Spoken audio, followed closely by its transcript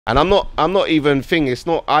And I'm not even thing. It's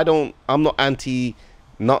not. I'm not anti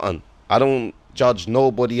nothing. I don't judge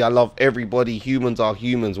nobody. I love everybody. Humans are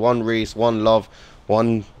humans. One race, one love,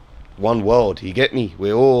 one world. You get me?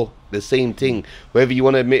 We're all the same thing. Whether you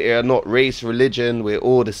want to admit it or not, race, religion, we're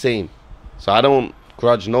all the same. So I don't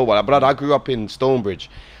grudge nobody. But I grew up in Stonebridge.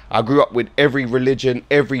 I grew up with every religion,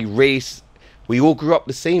 every race. We all grew up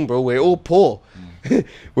the same, bro. We're all poor.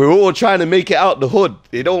 We're all trying to make it out the hood.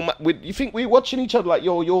 You think we're watching each other like,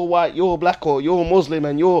 yo, you're white, you're black, or you're Muslim,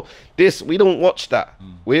 and you're this. We don't watch that.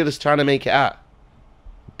 We're just trying to make it out.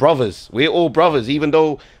 Brothers. We're all brothers. Even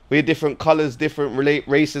though we're different colors, different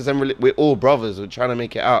races, and we're all brothers. We're trying to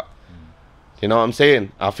make it out. You know what I'm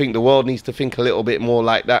saying? I think the world needs to think a little bit more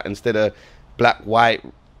like that instead of black, white,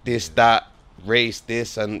 this, that, race,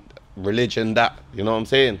 this, and religion, that. You know what I'm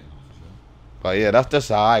saying? But yeah, that's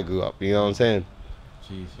how I grew up. You know what I'm saying?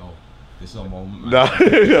 Jeez, yo, this is a moment. Nah.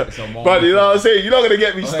 But you know what I'm saying? You're not gonna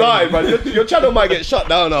get me started, man. Your channel might get shut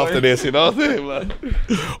down after this. You know what I'm saying, man?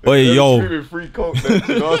 Oi, yo. Free Koke, then,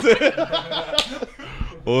 you know what I'm saying?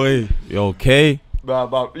 Oi, yo, K. Nah,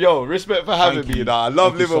 but yo, respect for having me. Nah, I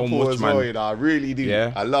love Liverpool so much, as well. man. You know, I really do.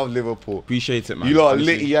 Yeah. I love Liverpool. Appreciate it, man. You lot are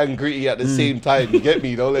litty and gritty at the same time. You get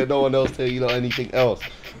me? Don't let no one else tell you lot anything else.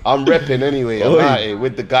 I'm repping anyway. I'm out here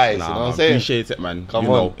with the guys. Nah, you know what I'm saying? Appreciate it, man. Come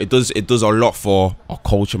you on. know, it does a lot for our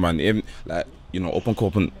culture, man. Even, like, you know, up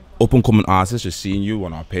and coming artists just seeing you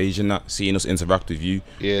on our page and that, seeing us interact with you.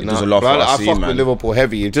 Yeah, it does a lot for us. I fuck with Liverpool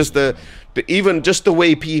heavy. Just even just the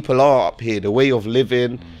way people are up here, the way of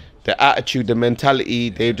living, the attitude, the mentality,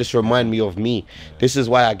 they just remind me of me. This is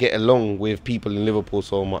why I get along with people in Liverpool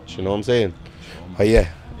so much. You know what I'm saying? But yeah.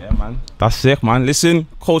 Yeah, man. That's sick, man. Listen,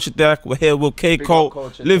 Culture Deck, we're here with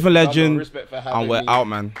Koke, living legend, and we're out,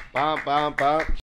 man. Bam, bam, bam.